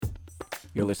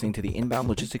You're listening to the Inbound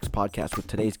Logistics Podcast with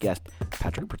today's guest,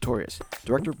 Patrick Pretorius,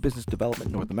 Director of Business Development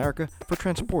North America for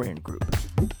Transporeon Group.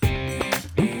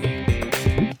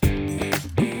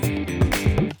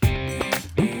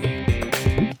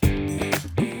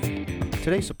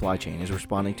 Today's supply chain is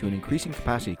responding to an increasing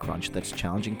capacity crunch that's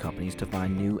challenging companies to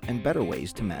find new and better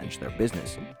ways to manage their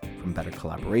business. From better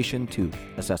collaboration to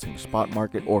assessing the spot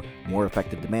market or more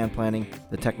effective demand planning,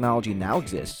 the technology now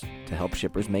exists to help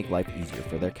shippers make life easier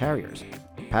for their carriers.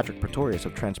 Patrick Pretorius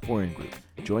of Transporeon Group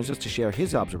joins us to share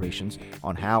his observations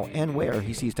on how and where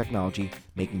he sees technology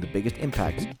making the biggest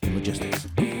impacts in logistics.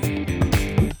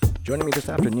 Joining me this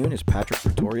afternoon is Patrick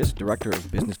Pretorius, Director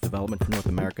of Business Development for North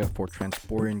America for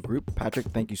Transporeon Group. Patrick,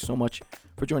 thank you so much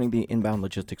for joining the Inbound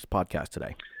Logistics Podcast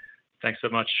today. Thanks so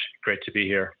much. Great to be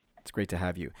here. It's great to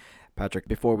have you. Patrick,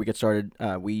 before we get started,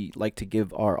 we like to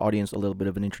give our audience a little bit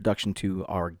of an introduction to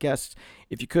our guests.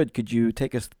 If you could you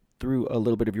take us through a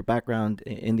little bit of your background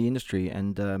in the industry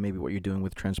and maybe what you're doing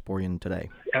with Transporeon today?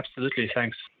 Absolutely.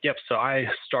 Thanks. Yep. So I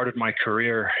started my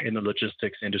career in the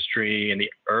logistics industry in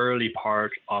the early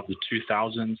part of the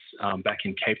 2000s back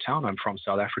in Cape Town. I'm from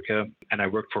South Africa, and I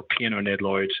worked for P&O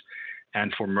Nedlloyd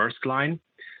and for Maersk Line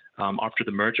after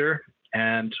the merger.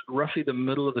 And roughly the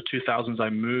middle of the 2000s, I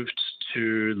moved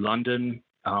to London,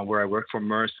 where I worked for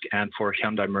Maersk and for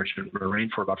Hyundai Merchant Marine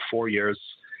for about 4 years.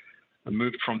 I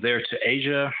moved from there to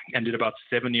Asia and did about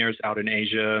 7 years out in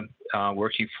Asia,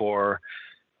 working for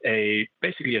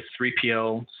basically a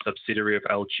 3PL subsidiary of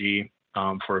LG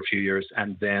for a few years,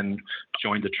 and then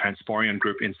joined the Transporeon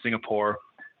Group in Singapore,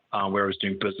 where I was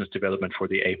doing business development for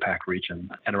the APAC region.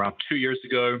 And around 2 years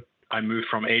ago, I moved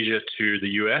from Asia to the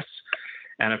US,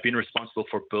 and I've been responsible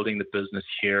for building the business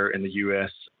here in the US,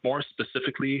 more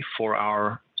specifically for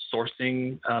our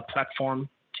sourcing platform,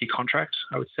 T-Contract,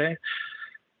 I would say.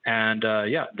 And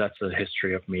that's a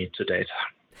history of me to date.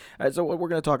 So what we're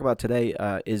going to talk about today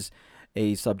is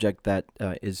a subject that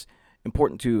is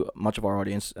important to much of our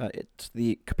audience. It's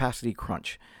the capacity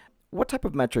crunch. What type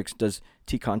of metrics does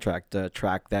T-Contract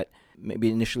track that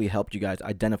maybe initially helped you guys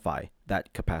identify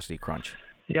that capacity crunch?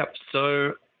 Yep.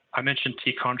 So I mentioned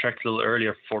T-Contract a little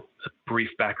earlier. For a brief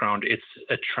background, it's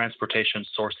a transportation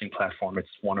sourcing platform. It's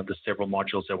one of the several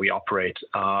modules that we operate.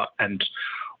 And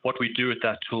what we do with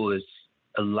that tool is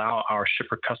allow our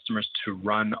shipper customers to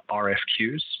run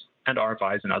RFQs and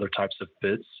RFIs and other types of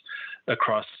bids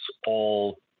across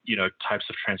all types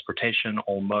of transportation,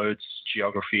 all modes,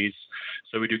 geographies.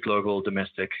 So we do global,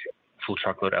 domestic, full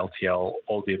truckload, LTL,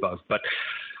 all the above. But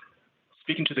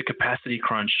speaking to the capacity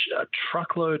crunch,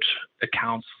 truckload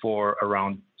accounts for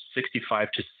around 65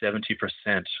 to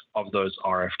 70% of those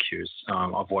RFQs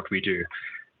of what we do.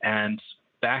 And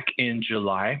back in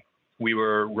July, we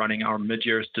were running our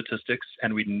mid-year statistics,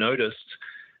 and we noticed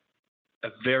a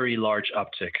very large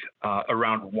uptick,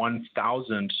 around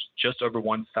 1,000, just over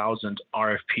 1,000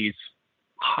 RFPs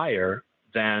higher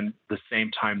than the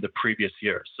same time the previous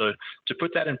year. So to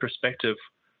put that in perspective,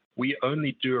 we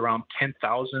only do around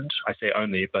 10,000, I say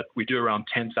only, but we do around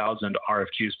 10,000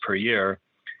 RFQs per year.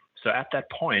 So at that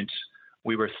point,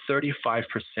 we were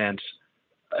 35%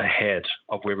 ahead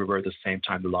of where we were the same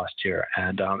time last year.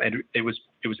 And it was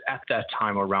at that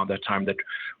time, around that time, that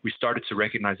we started to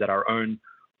recognize that our own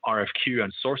RFQ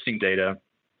and sourcing data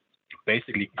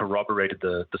basically corroborated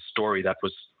the story that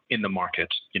was in the market.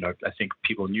 I think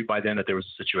people knew by then that there was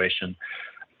a situation.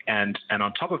 And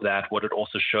on top of that, what it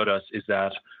also showed us is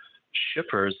that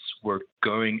shippers were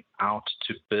going out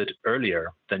to bid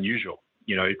earlier than usual.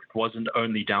 It wasn't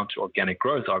only down to organic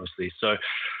growth, obviously. So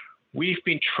we've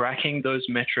been tracking those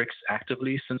metrics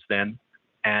actively since then.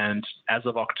 And as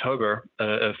of October,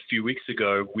 a few weeks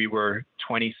ago, we were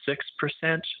 26%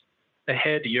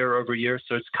 ahead year over year.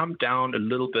 So it's come down a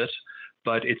little bit,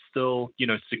 but it's still,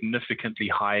 significantly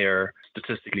higher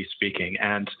statistically speaking.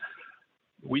 And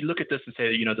we look at this and say,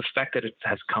 the fact that it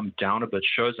has come down a bit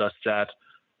shows us that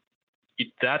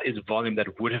that is volume that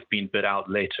would have been bid out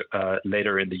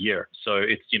later in the year. So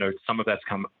it's, some of that's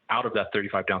come out of that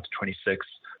 35 down to 26.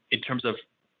 In terms of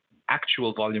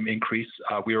actual volume increase,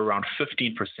 we were around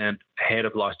 15% ahead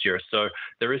of last year. So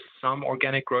there is some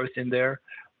organic growth in there,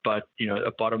 but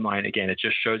a bottom line, again, it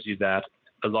just shows you that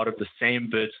a lot of the same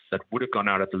bids that would have gone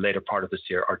out at the later part of this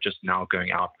year are just now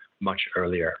going out much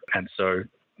earlier. And so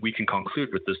we can conclude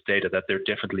with this data that there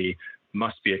definitely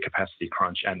must be a capacity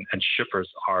crunch, and shippers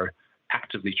are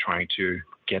actively trying to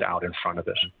get out in front of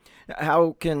it.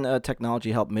 How can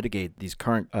technology help mitigate these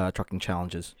current trucking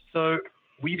challenges? So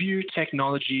we view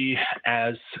technology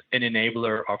as an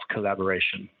enabler of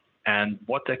collaboration. And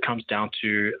what that comes down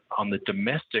to on the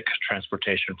domestic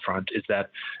transportation front is that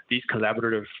these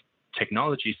collaborative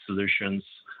technology solutions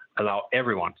allow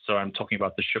everyone. So I'm talking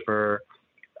about the shipper,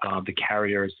 the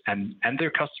carriers, and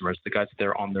their customers, the guys that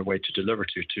they're on their way to deliver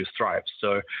to thrive.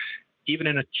 So even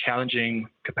in a challenging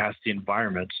capacity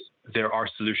environment, there are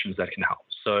solutions that can help.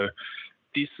 So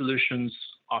these solutions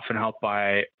often help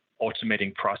by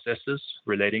automating processes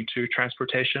relating to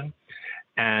transportation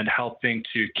and helping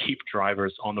to keep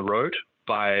drivers on the road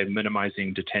by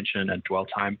minimizing detention and dwell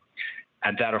time.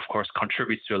 And that, of course,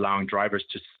 contributes to allowing drivers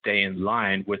to stay in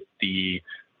line with the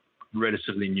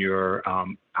relatively newer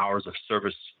hours of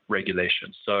service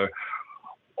regulations. So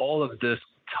all of this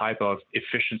type of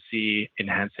efficiency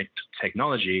enhancing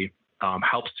technology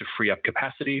helps to free up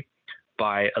capacity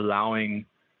by allowing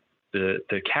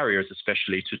the carriers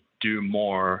especially to do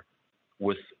more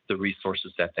with the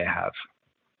resources that they have,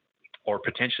 or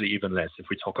potentially even less if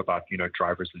we talk about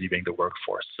drivers leaving the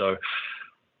workforce. So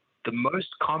the most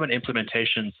common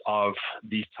implementations of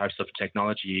these types of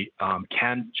technology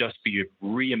can just be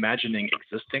reimagining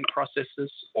existing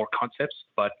processes or concepts,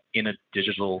 but in a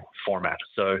digital format.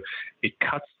 So it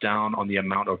cuts down on the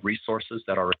amount of resources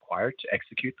that are required to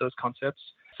execute those concepts.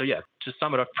 So yeah, to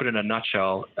sum it up, put in a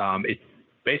nutshell, it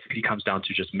basically comes down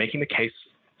to just making the case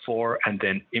for and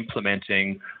then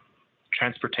implementing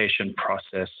transportation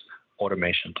process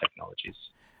automation technologies.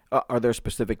 Are there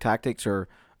specific tactics or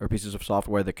pieces of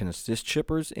software that can assist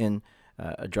shippers in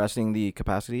addressing the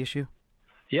capacity issue?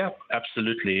 Yeah,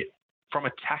 absolutely. From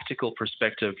a tactical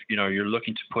perspective, you're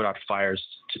looking to put out fires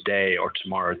today or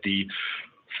tomorrow. The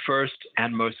first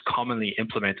and most commonly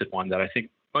implemented one that I think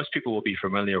most people will be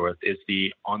familiar with is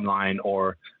the online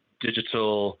or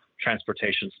digital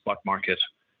transportation spot market.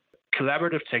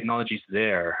 Collaborative technologies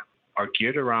there are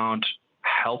geared around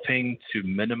helping to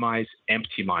minimize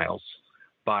empty miles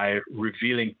by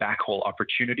revealing backhaul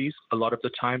opportunities a lot of the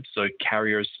time. So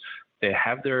carriers, they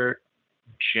have their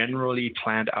generally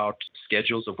planned out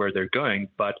schedules of where they're going,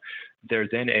 but they're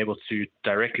then able to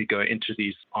directly go into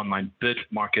these online bid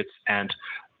markets and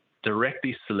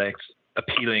directly select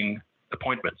appealing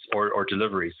appointments or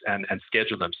deliveries and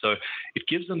schedule them. So it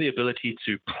gives them the ability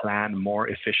to plan more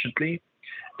efficiently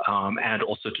and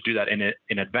also to do that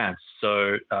in advance.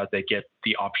 So they get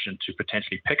the option to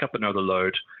potentially pick up another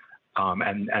load.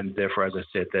 And therefore, as I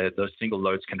said, those single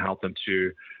loads can help them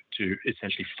to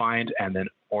essentially find and then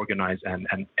organize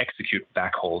and execute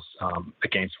backhauls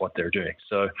against what they're doing.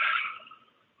 So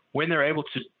when they're able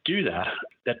to do that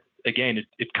again,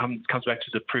 it comes back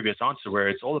to the previous answer where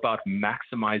it's all about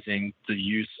maximizing the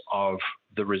use of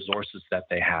the resources that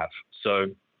they have. So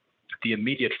the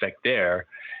immediate effect there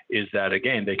is that,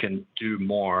 again, they can do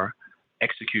more,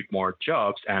 execute more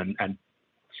jobs and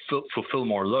fulfill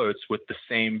more loads with the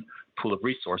same pool of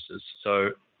resources. So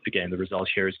again, the result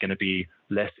here is going to be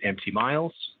less empty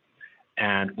miles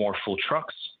and more full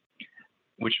trucks,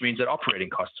 which means that operating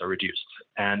costs are reduced.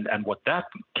 And what that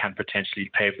can potentially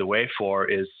pave the way for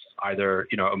is either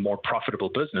a more profitable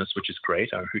business, which is great,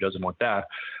 who doesn't want that,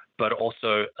 but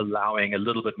also allowing a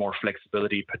little bit more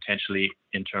flexibility potentially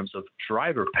in terms of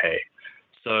driver pay.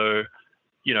 So,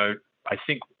 I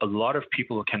think a lot of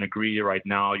people can agree right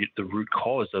now the root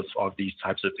cause of these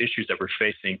types of issues that we're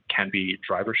facing can be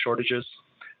driver shortages.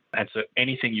 And so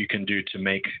anything you can do to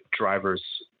make drivers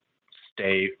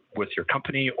stay with your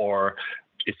company or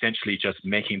essentially just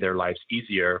making their lives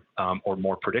easier or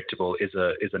more predictable is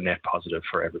a net positive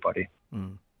for everybody.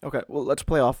 Okay, well, let's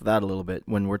play off of that a little bit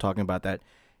when we're talking about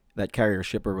that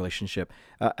carrier-shipper relationship.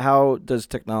 How does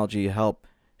technology help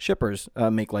shippers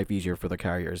make life easier for the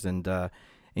carriers and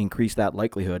increase that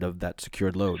likelihood of that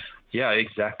secured load? Yeah,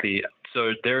 exactly.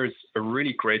 So there's a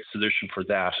really great solution for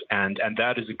that, and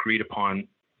that is agreed upon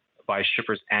by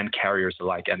shippers and carriers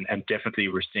alike. And definitely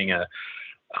we're seeing an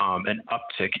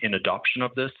uptick in adoption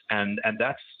of this, and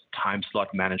that's time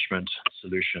slot management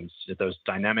solutions. Those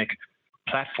dynamic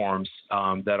platforms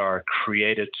that are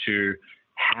created to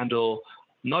handle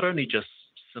not only just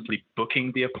simply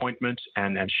booking the appointment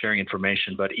and sharing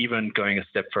information, but even going a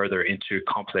step further into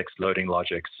complex loading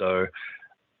logic. So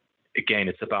again,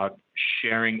 it's about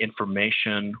sharing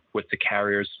information with the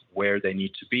carriers where they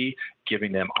need to be,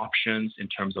 giving them options in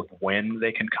terms of when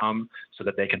they can come so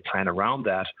that they can plan around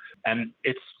that. And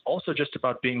it's also just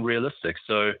about being realistic.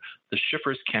 So the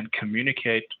shippers can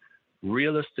communicate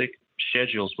realistic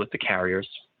schedules with the carriers,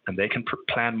 and they can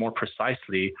plan more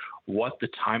precisely what the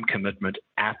time commitment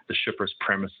at the shipper's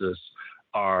premises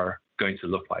are going to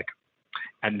look like.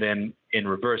 And then in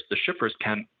reverse, the shippers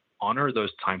can honor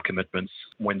those time commitments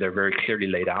when they're very clearly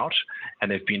laid out and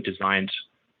they've been designed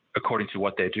according to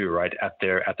what they do, right? At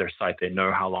their site, they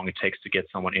know how long it takes to get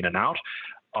someone in and out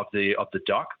of the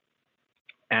dock.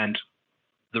 And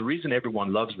the reason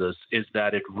everyone loves this is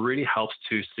that it really helps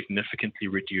to significantly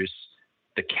reduce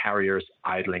the carrier's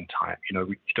idling time.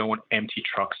 You don't want empty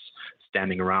trucks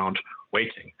standing around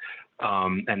waiting,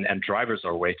 and drivers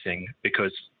are waiting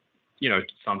because,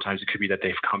 sometimes it could be that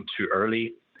they've come too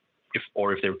early,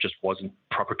 if there just wasn't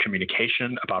proper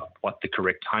communication about what the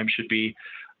correct time should be,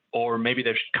 or maybe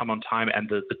they've come on time and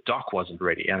the dock wasn't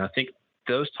ready. And I think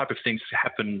those type of things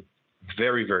happen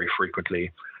very, very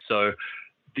frequently. So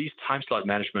these time slot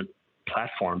management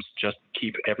platforms just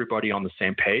keep everybody on the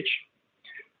same page.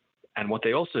 And what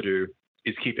they also do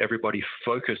is keep everybody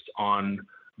focused on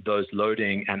those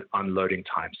loading and unloading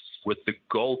times, with the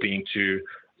goal being to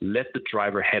let the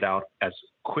driver head out as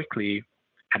quickly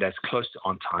and as close to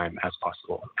on time as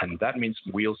possible. And that means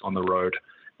wheels on the road,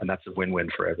 and that's a win-win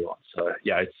for everyone. So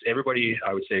yeah, everybody,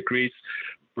 I would say, agrees.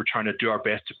 We're trying to do our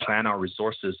best to plan our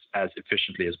resources as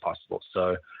efficiently as possible.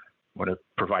 So we want to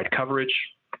provide coverage,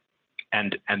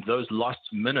 and those lost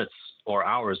minutes or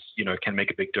hours, can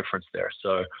make a big difference there.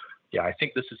 So yeah, I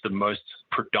think this is the most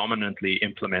predominantly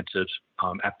implemented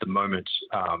at the moment,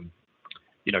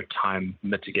 time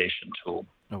mitigation tool.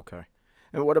 Okay.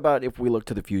 And what about if we look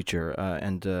to the future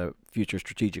and future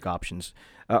strategic options?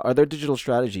 Are there digital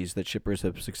strategies that shippers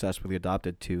have successfully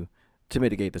adopted to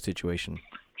mitigate the situation?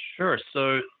 Sure.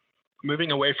 So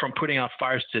moving away from putting out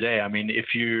fires today, I mean,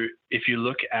 if you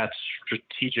look at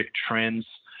strategic trends,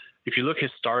 if you look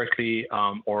historically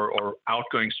or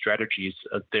outgoing strategies,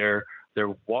 there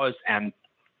was, and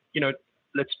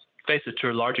let's face it, to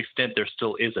a large extent, there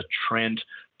still is a trend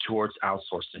towards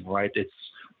outsourcing, right? It's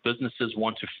businesses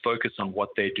want to focus on what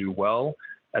they do well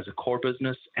as a core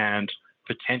business and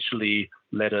potentially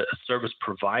let a service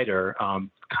provider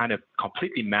kind of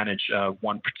completely manage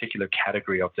one particular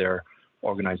category of their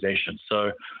organization.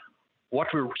 So what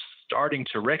we're starting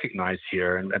to recognize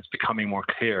here, and it's becoming more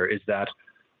clear, is that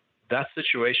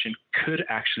situation could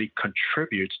actually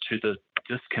contribute to the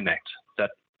disconnect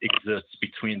that exists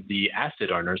between the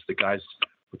asset owners, the guys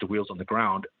with the wheels on the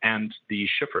ground, and the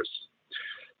shippers.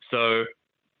 So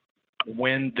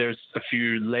when there's a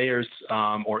few layers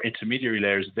or intermediary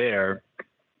layers there,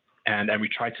 and we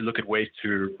try to look at ways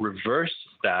to reverse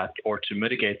that or to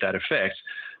mitigate that effect,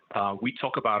 we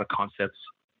talk about a concept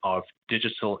of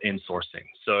digital insourcing.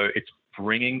 So it's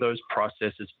bringing those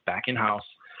processes back in-house,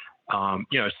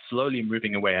 slowly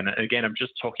moving away. And again, I'm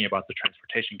just talking about the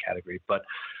transportation category, but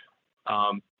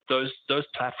those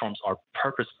platforms are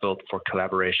purpose-built for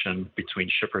collaboration between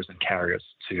shippers and carriers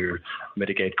to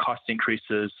mitigate cost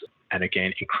increases and,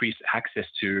 again, increase access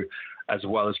to, as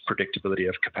well as predictability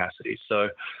of capacity. So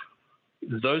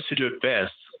those who do it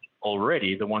best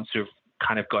already, the ones who've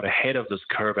kind of got ahead of this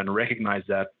curve and recognize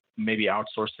that maybe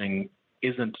outsourcing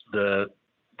isn't the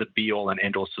be-all and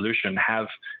end-all solution, have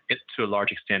it to a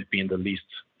large extent been the least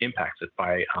impacted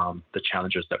by the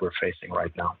challenges that we're facing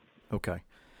right now. Okay.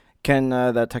 Can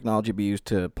that technology be used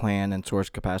to plan and source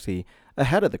capacity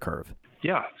ahead of the curve?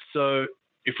 Yeah. So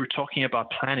if we're talking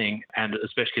about planning and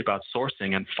especially about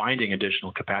sourcing and finding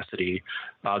additional capacity,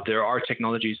 there are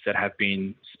technologies that have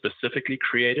been specifically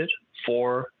created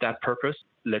for that purpose.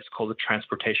 Let's call it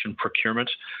transportation procurement,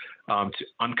 to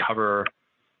uncover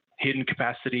hidden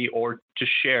capacity or to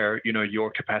share, your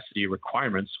capacity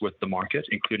requirements with the market,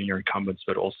 including your incumbents,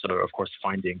 but also, of course,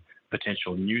 finding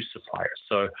potential new suppliers.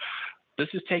 So this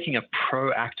is taking a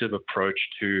proactive approach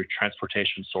to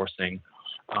transportation sourcing,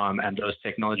 and those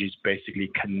technologies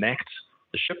basically connect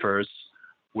the shippers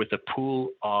with a pool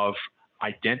of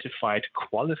identified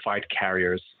qualified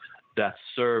carriers that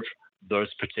serve those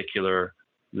particular,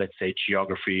 let's say,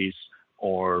 geographies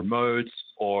or modes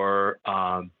or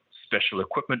special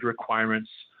equipment requirements,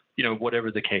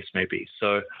 whatever the case may be.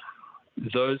 So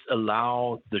those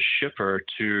allow the shipper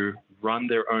to run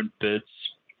their own bids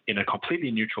in a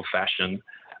completely neutral fashion.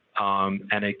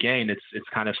 And again, it's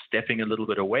kind of stepping a little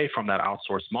bit away from that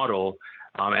outsource model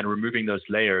and removing those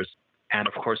layers. And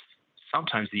of course,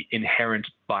 sometimes the inherent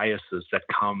biases that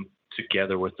come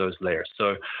together with those layers.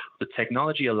 So the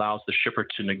technology allows the shipper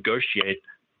to negotiate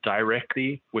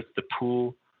directly with the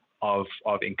pool of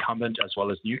incumbent as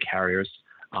well as new carriers,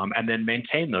 and then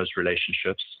maintain those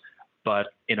relationships, but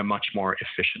in a much more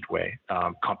efficient way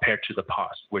compared to the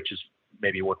past, which is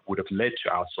maybe what would have led to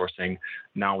outsourcing.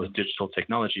 Now with digital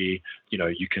technology,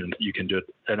 you can do it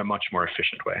in a much more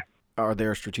efficient way. Are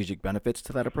there strategic benefits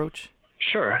to that approach?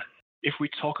 Sure. If we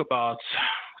talk about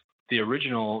the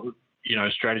original,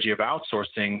 strategy of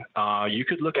outsourcing, you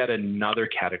could look at another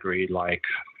category like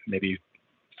maybe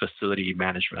facility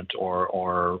management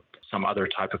or some other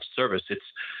type of service. It's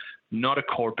not a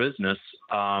core business.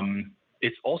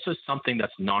 It's also something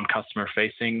that's non-customer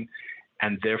facing,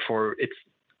 and therefore it's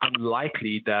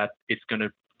unlikely that it's going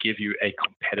to give you a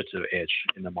competitive edge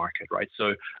in the market, right?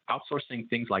 So outsourcing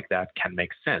things like that can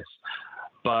make sense.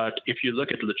 But if you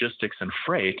look at logistics and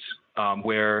freight,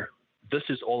 where this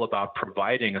is all about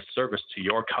providing a service to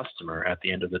your customer at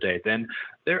the end of the day, then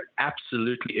there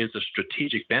absolutely is a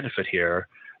strategic benefit here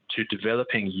to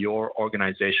developing your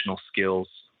organizational skills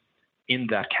in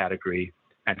that category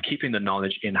and keeping the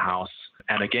knowledge in-house.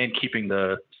 And again, keeping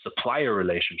the supplier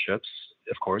relationships,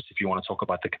 of course, if you want to talk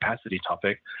about the capacity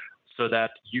topic, so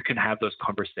that you can have those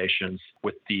conversations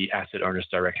with the asset owners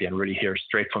directly and really hear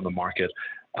straight from the market,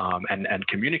 and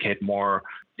communicate more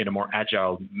in a more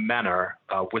agile manner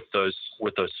with those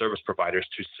service providers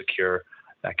to secure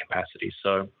that capacity.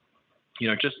 So,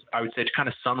 just I would say to kind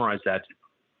of summarize that,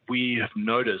 we have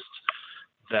noticed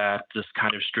that this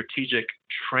kind of strategic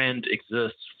trend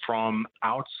exists from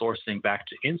outsourcing back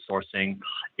to insourcing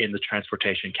in the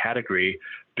transportation category,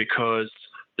 because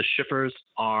the shippers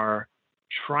are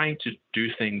trying to do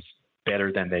things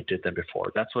better than they did them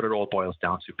before. That's what it all boils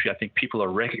down to. I think people are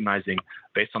recognizing,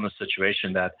 based on the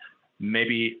situation, that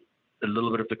maybe a little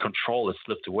bit of the control has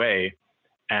slipped away.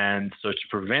 And so to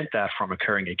prevent that from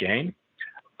occurring again,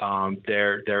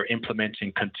 they're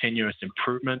implementing continuous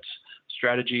improvement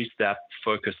strategies that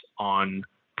focus on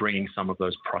bringing some of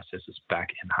those processes back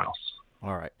in-house.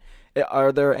 All right.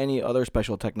 Are there any other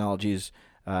special technologies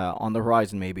on the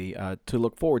horizon maybe to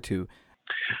look forward to?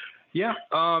 Yeah,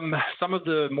 some of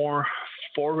the more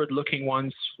forward-looking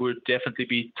ones would definitely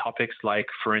be topics like,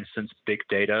 for instance, big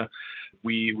data.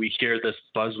 We hear this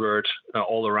buzzword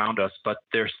all around us, but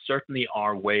there certainly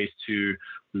are ways to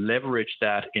leverage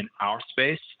that in our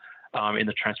space, in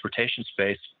the transportation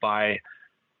space, by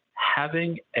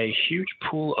having a huge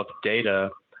pool of data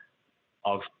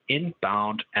of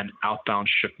inbound and outbound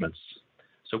shipments.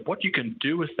 So what you can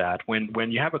do with that,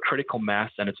 when you have a critical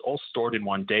mass and it's all stored in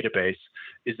one database,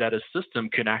 is that a system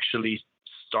can actually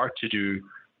start to do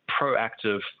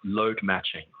proactive load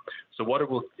matching. So what it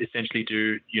will essentially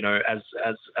do, as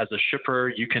a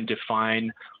shipper, you can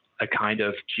define a kind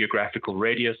of geographical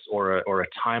radius or a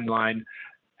timeline,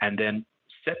 and then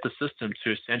set the system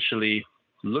to essentially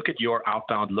look at your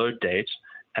outbound load date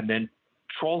and then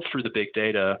trawl through the big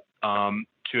data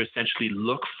to essentially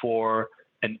look for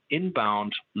an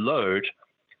inbound load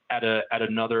at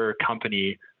another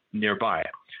company nearby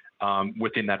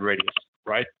within that radius,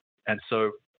 right? And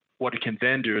so what it can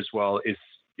then do as well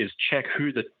is check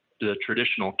who the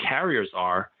traditional carriers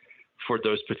are for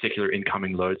those particular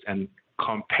incoming loads, and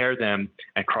compare them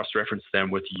and cross-reference them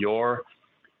with your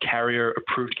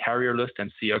approved carrier list,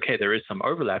 and see, okay, there is some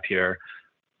overlap here.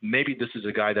 Maybe this is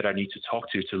a guy that I need to talk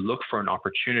to look for an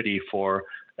opportunity for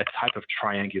a type of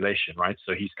triangulation, right?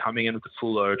 So he's coming in with the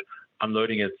full load,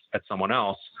 unloading it at someone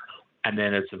else, and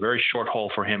then it's a very short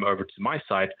haul for him over to my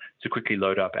site to quickly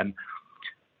load up. And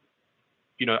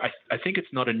I think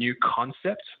it's not a new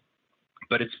concept,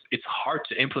 but it's hard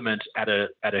to implement at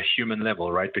a human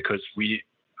level, right? Because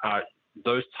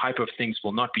those type of things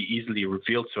will not be easily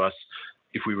revealed to us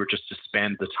if we were just to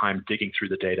spend the time digging through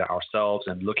the data ourselves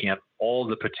and looking at all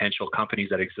the potential companies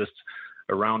that exist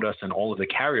around us and all of the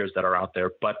carriers that are out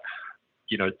there. But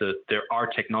there are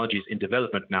technologies in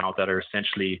development now that are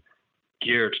essentially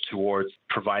geared towards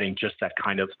providing just that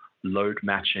kind of load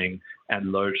matching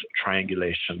and load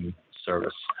triangulation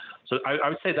service. So I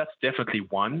would say that's definitely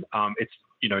one.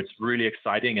 It's really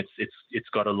exciting. It's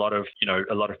got a lot of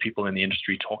people in the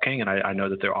industry talking, and I know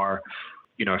that there are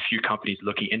a few companies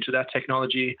looking into that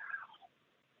technology.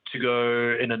 To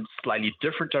go in a slightly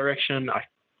different direction,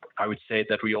 I would say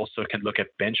that we also can look at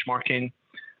benchmarking.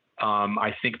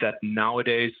 I think that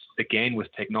nowadays, again, with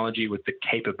technology, with the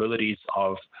capabilities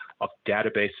of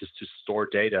databases to store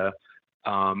data,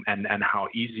 and how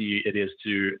easy it is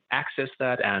to access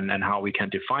that, and how we can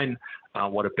define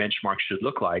what a benchmark should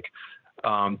look like,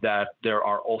 that there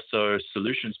are also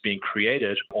solutions being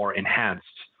created or enhanced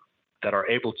that are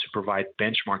able to provide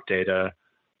benchmark data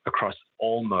across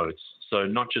all modes. So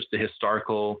not just the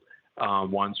historical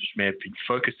ones which may have been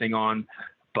focusing on,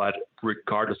 but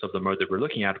regardless of the mode that we're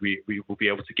looking at, we will be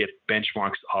able to get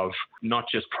benchmarks of not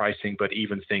just pricing, but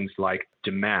even things like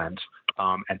demand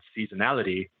and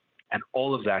seasonality. And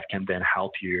all of that can then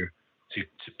help you to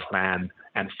plan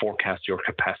and forecast your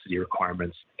capacity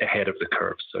requirements ahead of the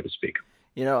curve, so to speak.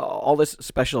 All this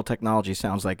special technology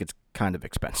sounds like it's kind of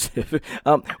expensive.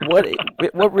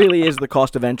 What really is the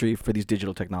cost of entry for these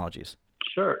digital technologies?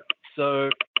 Sure. So,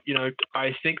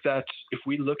 I think that if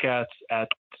we look at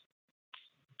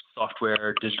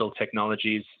software, digital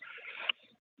technologies,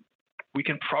 we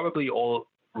can probably all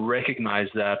recognize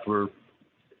that we're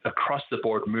across the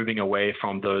board moving away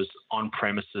from those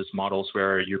on-premises models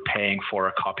where you're paying for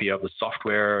a copy of the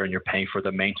software and you're paying for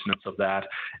the maintenance of that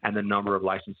and the number of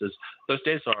licenses. Those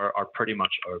days are pretty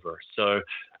much over. So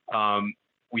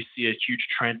we see a huge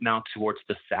trend now towards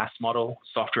the SaaS model,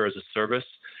 software as a service.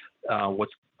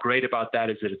 What's great about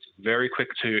that is that it's very quick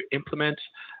to implement.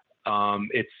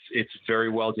 It's very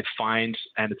well defined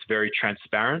and it's very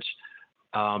transparent.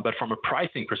 But from a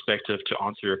pricing perspective, to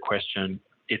answer your question,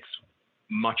 it's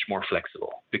much more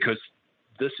flexible, because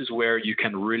this is where you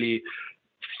can really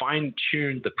fine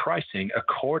tune the pricing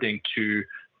according to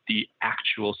the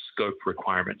actual scope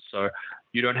requirements. So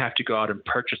you don't have to go out and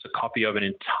purchase a copy of an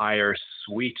entire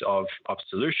suite of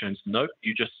solutions. Nope,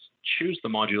 you just choose the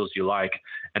modules you like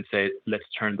and say, let's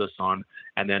turn this on.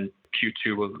 And then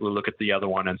Q2 we'll look at the other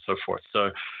one and so forth.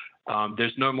 So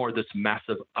there's no more this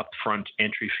massive upfront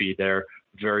entry fee. They're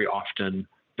very often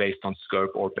based on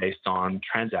scope or based on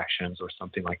transactions or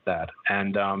something like that.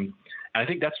 And I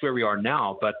think that's where we are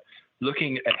now. But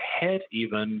looking ahead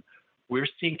even, we're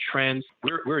seeing trends.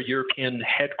 We're a European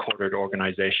headquartered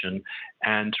organization,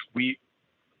 and we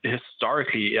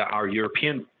historically, our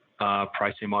European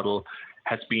pricing model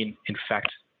has been, in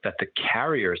fact, that the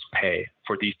carriers pay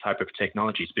for these type of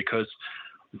technologies, because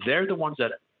they're the ones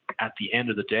that, at the end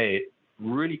of the day,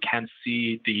 really can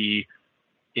see the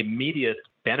immediate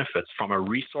benefits from a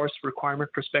resource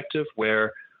requirement perspective,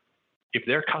 where if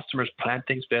their customers plan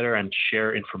things better and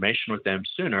share information with them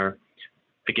sooner,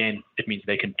 again, it means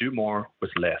they can do more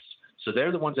with less. So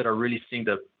they're the ones that are really seeing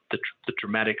the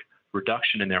dramatic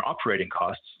reduction in their operating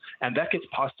costs, and that gets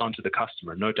passed on to the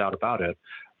customer, no doubt about it.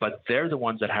 But they're the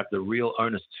ones that have the real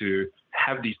onus to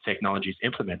have these technologies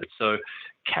implemented. So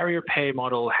carrier pay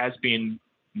model has been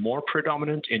more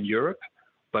predominant in Europe,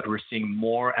 but we're seeing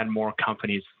more and more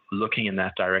companies looking in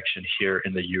that direction here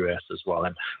in the US as well.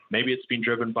 And maybe it's been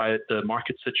driven by the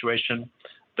market situation.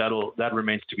 That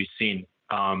remains to be seen.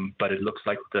 But it looks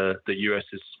like the US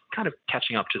is kind of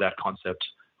catching up to that concept.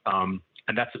 And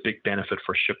that's a big benefit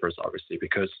for shippers, obviously,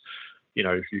 because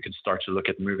if you can start to look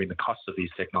at moving the cost of these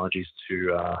technologies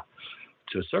to a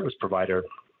service provider,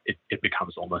 it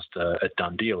becomes almost a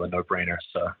done deal, a no-brainer.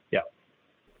 So, yeah.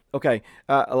 Okay,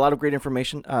 a lot of great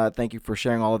information. Thank you for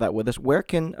sharing all of that with us. Where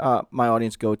can my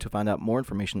audience go to find out more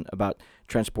information about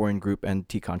Transporeon Group and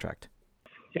T-Contract?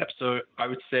 Yep, so I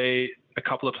would say a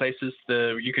couple of places.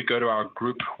 You could go to our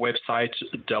group website,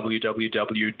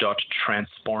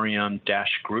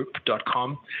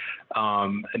 www.transporeon-group.com,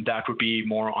 and that would be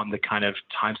more on the kind of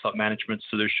time slot management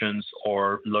solutions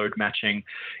or load matching.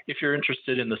 If you're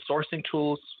interested in the sourcing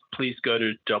tools, please go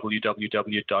to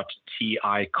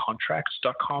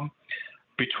www.ticontracts.com.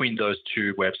 Between those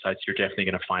two websites, you're definitely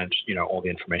going to find all the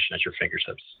information at your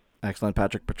fingertips. Excellent,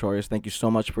 Patrick Pretorius. Thank you so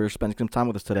much for spending some time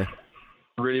with us today.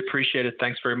 Really appreciate it.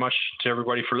 Thanks very much to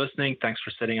everybody for listening. Thanks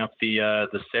for setting up the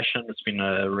session. It's been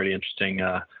a really interesting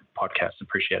podcast.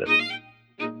 Appreciate it.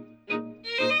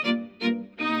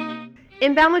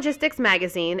 Inbound Logistics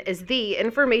Magazine is the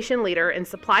information leader in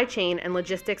supply chain and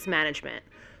logistics management.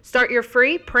 Start your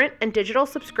free print and digital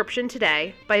subscription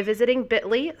today by visiting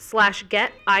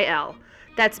bit.ly/getil.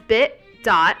 That's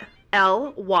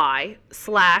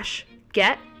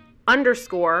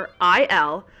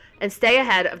bit.ly/get_IL and stay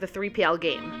ahead of the 3PL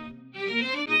game.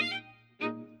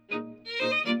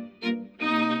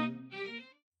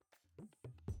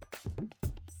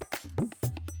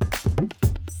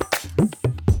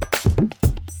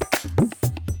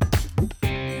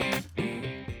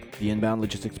 The Inbound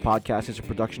Logistics Podcast is a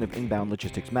production of Inbound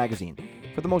Logistics Magazine.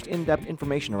 For the most in-depth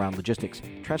information around logistics,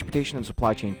 transportation, and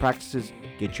supply chain practices,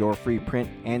 get your free print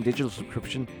and digital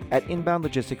subscription at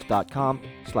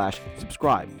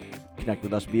inboundlogistics.com/subscribe. Connect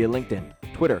with us via LinkedIn,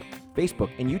 Twitter,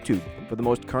 Facebook, and YouTube for the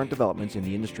most current developments in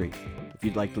the industry. If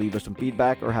you'd like to leave us some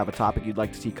feedback or have a topic you'd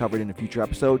like to see covered in a future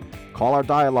episode, call our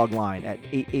dialogue line at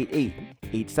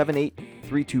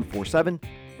 888-878-3247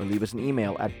 or leave us an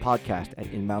email at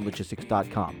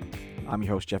podcast@inboundlogistics.com. I'm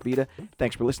your host, Jeff Vita.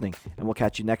 Thanks for listening, and we'll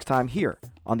catch you next time here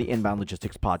on the Inbound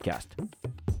Logistics Podcast.